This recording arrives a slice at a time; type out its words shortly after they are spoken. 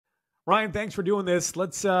Ryan, thanks for doing this.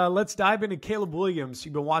 Let's dive into Caleb Williams.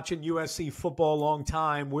 You've been watching USC football a long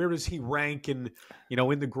time. Where does he rank in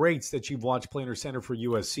the greats that you've watched play under center for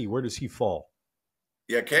USC? Where does he fall?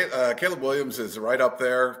 Yeah, Caleb Williams is right up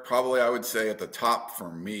there. Probably, I would say, at the top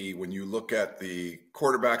for me. When you look at the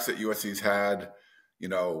quarterbacks that USC's had,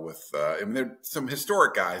 there's some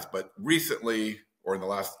historic guys, but recently, or in the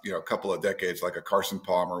last, couple of decades, like a Carson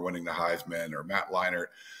Palmer winning the Heisman or Matt Leinart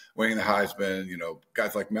winning the Heisman,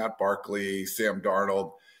 guys like Matt Barkley, Sam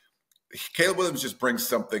Darnold. Caleb Williams just brings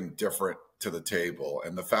something different to the table.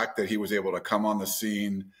 And the fact that he was able to come on the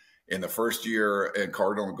scene in the first year in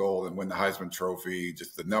Cardinal and Gold and win the Heisman Trophy,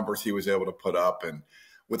 just the numbers he was able to put up, and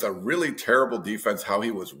with a really terrible defense, how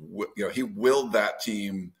he was, he willed that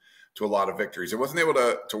team to a lot of victories. It wasn't able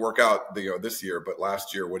to work out this year, but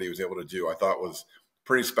last year what he was able to do, I thought was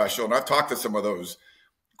pretty special. And I've talked to some of those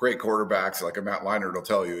great quarterbacks, like a Matt Leinart will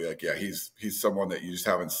tell you, like, yeah, he's someone that you just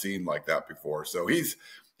haven't seen like that before. So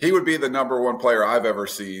he would be the number one player I've ever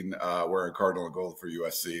seen wearing Cardinal and Gold for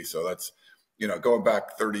USC. So that's, going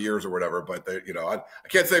back 30 years or whatever. But, I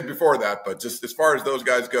can't say before that, but just as far as those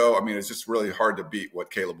guys go, I mean, it's just really hard to beat what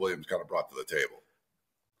Caleb Williams kind of brought to the table.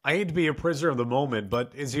 I hate to be a prisoner of the moment,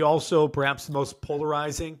 but is he also perhaps the most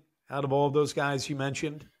polarizing out of all of those guys you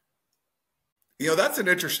mentioned? That's an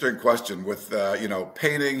interesting question with,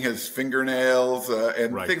 painting his fingernails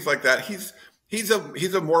and Right. things like that. He's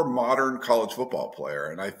a more modern college football player.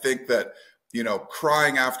 And I think that,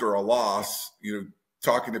 crying after a loss,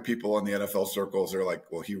 talking to people in the NFL circles, they're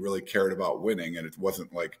like, well, he really cared about winning. And it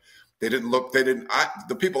wasn't like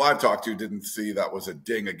the people I've talked to didn't see that was a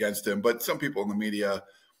ding against him. But some people in the media,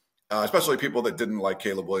 especially people that didn't like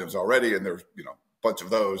Caleb Williams already, and there's, a bunch of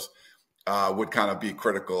those, would kind of be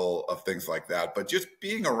critical of things like that. But just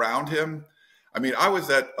being around him, I mean, I was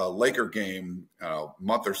at a Laker game a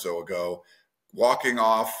month or so ago, walking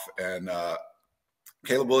off, and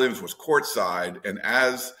Caleb Williams was courtside. And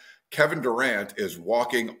as Kevin Durant is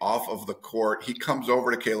walking off of the court, he comes over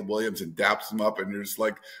to Caleb Williams and daps him up. And you're just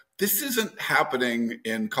like, this isn't happening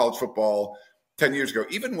in college football 10 years ago.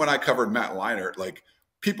 Even when I covered Matt Leinart, like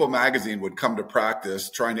People Magazine would come to practice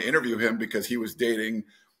trying to interview him because he was dating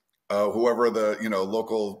whoever the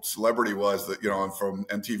local celebrity was that from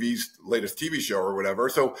MTV's latest TV show or whatever.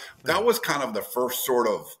 So that was kind of the first sort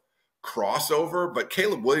of crossover. But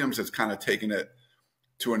Caleb Williams has kind of taken it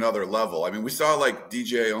to another level. I mean, we saw like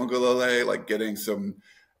DJ Ongolele like getting some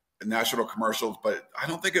national commercials, but I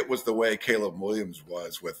don't think it was the way Caleb Williams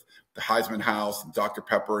was with the Heisman House and Dr.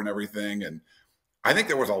 Pepper and everything. And I think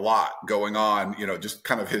there was a lot going on, just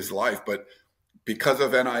kind of his life, but because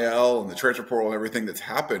of NIL and the transfer portal and everything that's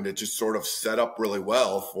happened, it just sort of set up really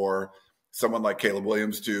well for someone like Caleb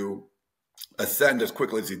Williams to ascend as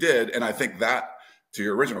quickly as he did. And I think that, to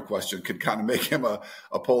your original question, could kind of make him a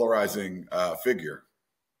polarizing figure.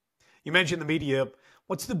 You mentioned the media.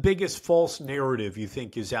 What's the biggest false narrative you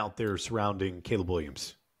think is out there surrounding Caleb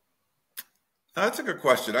Williams? That's a good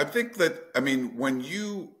question. I think that,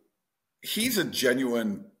 he's a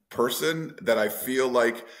genuine person that I feel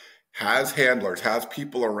like has handlers, has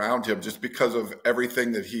people around him just because of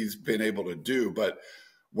everything that he's been able to do. But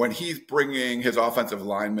when he's bringing his offensive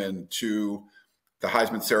linemen to the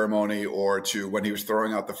Heisman ceremony or to when he was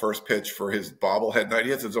throwing out the first pitch for his bobblehead night,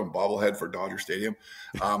 he has his own bobblehead for Dodger Stadium,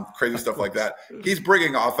 crazy stuff like that. He's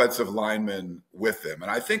bringing offensive linemen with him.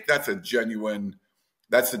 And I think that's the genuine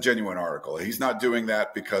article. He's not doing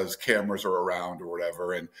that because cameras are around or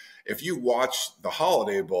whatever. And if you watch the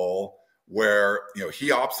Holiday Bowl, where he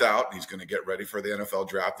opts out and he's going to get ready for the NFL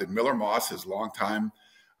draft, and Miller Moss, his longtime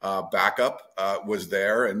backup, was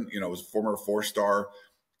there, and was a former 4-star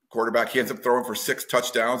quarterback. He ends up throwing for 6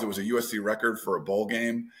 touchdowns. It was a USC record for a bowl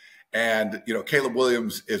game. And Caleb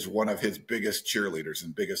Williams is one of his biggest cheerleaders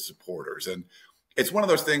and biggest supporters. And it's one of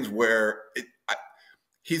those things where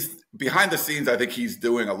he's behind the scenes. I think he's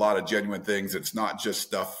doing a lot of genuine things. It's not just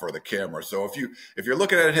stuff for the camera. So if you're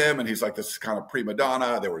looking at him and he's like this kind of prima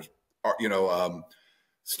donna, there was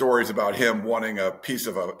stories about him wanting a piece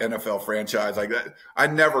of an NFL franchise like that. I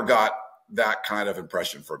never got that kind of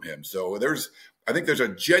impression from him. So I think there's a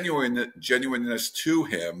genuineness to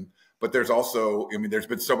him, but there's also, there's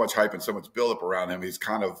been so much hype and so much buildup around him. He's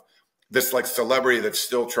kind of this like celebrity that's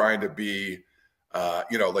still trying to be,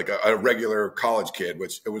 like a regular college kid,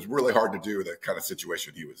 which it was really hard to do, the kind of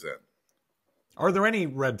situation he was in. Are there any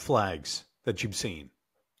red flags that you've seen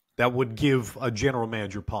that would give a general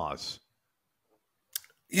manager pause?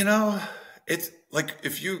 It's like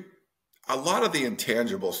a lot of the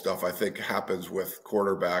intangible stuff I think happens with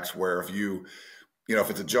quarterbacks where if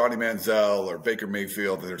it's a Johnny Manziel or Baker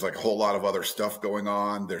Mayfield, there's like a whole lot of other stuff going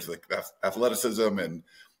on. There's like athleticism and,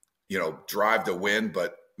 drive to win,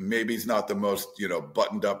 but maybe he's not the most,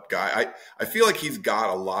 buttoned up guy. I feel like he's got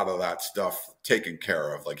a lot of that stuff taken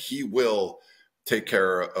care of. Like he will take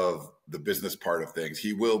care of the business part of things.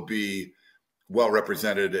 He will be well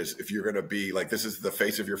represented as if you're going to be like, this is the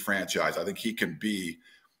face of your franchise. I think he can be,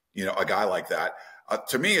 a guy like that.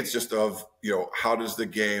 To me, it's just how does the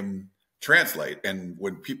game translate? And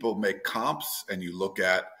when people make comps and you look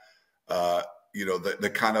at,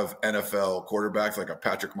 the kind of NFL quarterbacks like a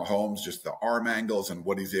Patrick Mahomes, just the arm angles and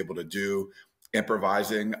what he's able to do,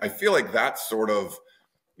 improvising. I feel like that's sort of,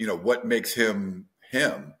 what makes him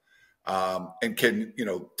him. And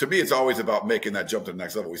to me, it's always about making that jump to the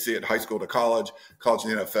next level. We see it high school to college to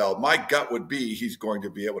the NFL. My gut would be he's going to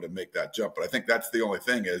be able to make that jump. But I think that's the only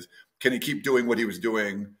thing is, can he keep doing what he was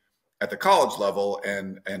doing at the college level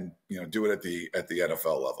and do it at the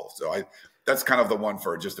NFL level? So that's kind of the one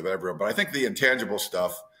for just about everyone. But I think the intangible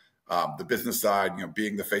stuff, the business side,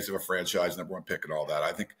 being the face of a franchise, number one pick and all that,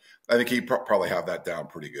 I think he probably have that down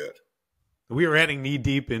pretty good. We are heading knee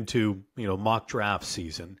deep into, mock draft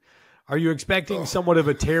season. Are you expecting somewhat of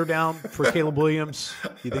a teardown for Caleb Williams? Do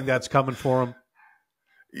you think that's coming for him?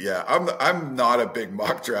 Yeah, I'm not a big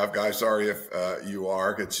mock draft guy. Sorry if you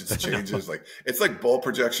are. It just changes. It's like bowl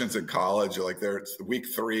projections in college. You're like it's week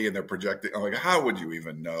 3 and they're projecting. I'm like, how would you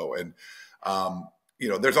even know? And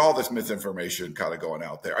there's all this misinformation kind of going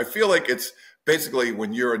out there. I feel like it's basically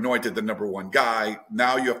when you're anointed the number one guy,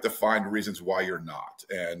 now you have to find reasons why you're not.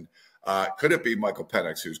 And could it be Michael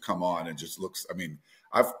Penix, who's come on and just looks? I mean,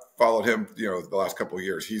 I've followed him, the last couple of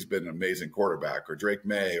years. He's been an amazing quarterback, or Drake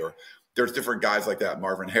May, or there's different guys like that,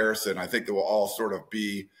 Marvin Harrison. I think they will all sort of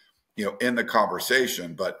be, in the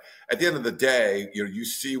conversation. But at the end of the day, you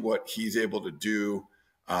see what he's able to do.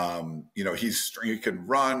 He can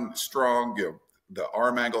run strong, the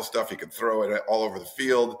arm angle stuff. He can throw it all over the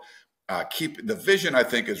field. Keep the vision, I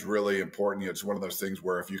think, is really important. It's one of those things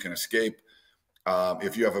where if you can escape,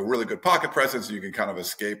 if you have a really good pocket presence, you can kind of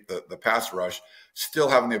escape the pass rush, still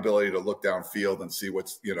having the ability to look downfield and see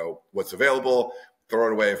what's available, throw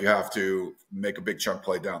it away if you have to, make a big chunk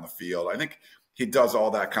play down the field. I think he does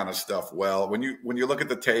all that kind of stuff well. When you look at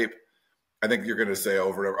the tape, I think you're going to say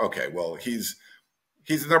over and over, okay, well, he's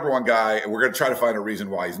the number one guy, and we're going to try to find a reason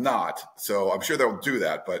why he's not. So I'm sure they'll do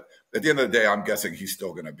that. But at the end of the day, I'm guessing he's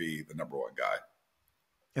still going to be the number one guy.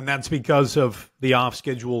 And that's because of the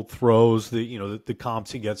off-schedule throws, the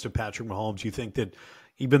comps he gets to Patrick Mahomes. You think that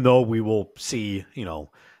even though we will see,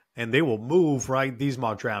 and they will move, right, these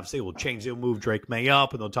mock drafts, they will change. They'll move Drake May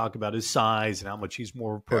up, and they'll talk about his size and how much he's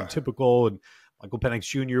more prototypical. And Michael Penix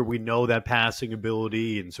Jr., we know that passing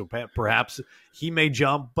ability, and so perhaps he may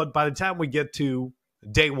jump. But by the time we get to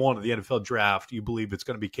day one of the NFL draft, you believe it's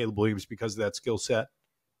going to be Caleb Williams because of that skill set?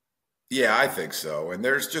 Yeah, I think so. And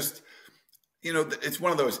there's just – it's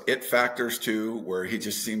one of those it factors too, where he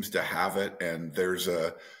just seems to have it. And there's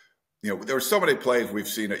there were so many plays we've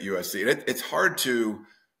seen at USC. And it's hard to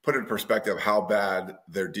put in perspective how bad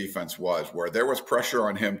their defense was, where there was pressure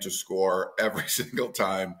on him to score every single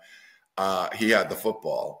time he had the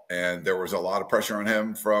football. And there was a lot of pressure on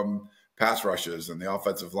him from pass rushes and the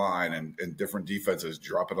offensive line and different defenses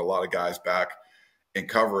dropping a lot of guys back in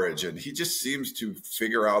coverage. And he just seems to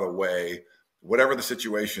figure out a way. Whatever the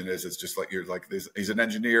situation is, it's just like he's an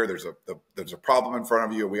engineer. There's a problem in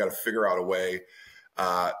front of you. We got to figure out a way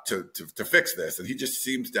to fix this. And he just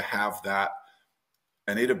seems to have that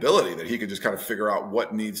innate ability that he can just kind of figure out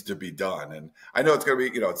what needs to be done. And I know it's going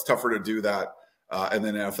to be, it's tougher to do that in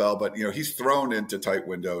the NFL, but he's thrown into tight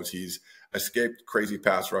windows. He's escaped crazy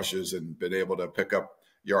pass rushes and been able to pick up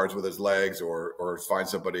yards with his legs or find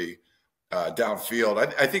somebody downfield.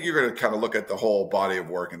 I think you're going to kind of look at the whole body of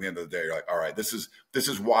work. And at the end of the day, you're like, all right, this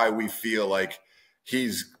is why we feel like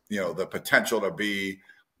he's, the potential to be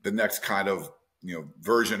the next kind of,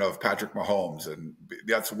 version of Patrick Mahomes. And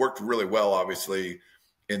that's worked really well, obviously,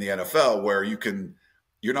 in the NFL, where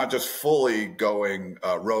you're not just fully going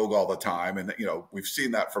rogue all the time. And, we've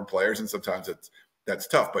seen that from players, and sometimes that's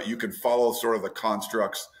tough, but you can follow sort of the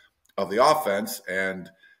constructs of the offense. And,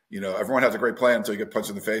 everyone has a great plan until you get punched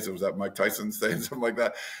in the face. It was that Mike Tyson saying something like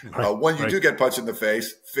that. When you do get punched in the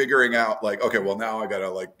face, figuring out like, okay, well now I got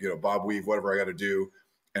to bob weave, whatever I got to do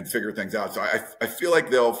and figure things out. So I feel like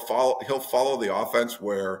he'll follow the offense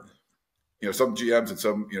where, some GMs and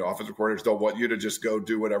some, offensive coordinators don't want you to just go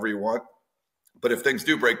do whatever you want. But if things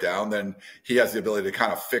do break down, then he has the ability to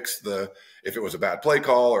kind of fix if it was a bad play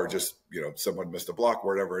call or just, someone missed a block,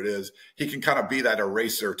 whatever it is, he can kind of be that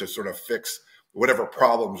eraser to sort of fix whatever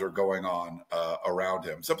problems are going on around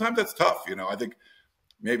him. Sometimes that's tough. I think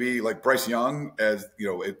maybe like Bryce Young, as you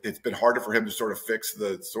know, it's been harder for him to sort of fix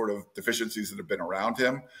the sort of deficiencies that have been around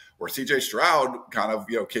him. Where CJ Stroud kind of,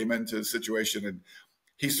 came into the situation and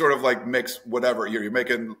he sort of like makes whatever you're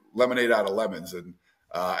making lemonade out of lemons, and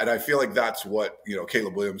I feel like that's what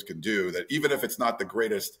Caleb Williams can do. That even if it's not the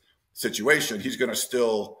greatest situation, he's going to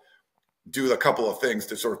still do a couple of things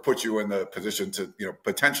to sort of put you in the position to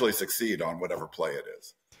potentially succeed on whatever play it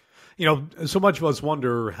is. So much of us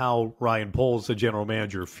wonder how Ryan Poles, the general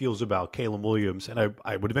manager, feels about Caleb Williams, and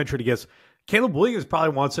I would venture to guess Caleb Williams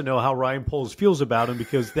probably wants to know how Ryan Poles feels about him,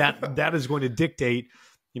 because that is going to dictate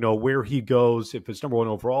where he goes, if it's number one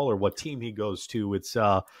overall, or what team he goes to. It's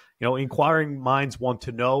inquiring minds want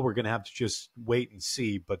to know. We're going to have to just wait and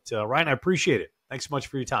see. But Ryan, I appreciate it. Thanks so much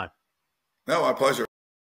for your time. No, my pleasure.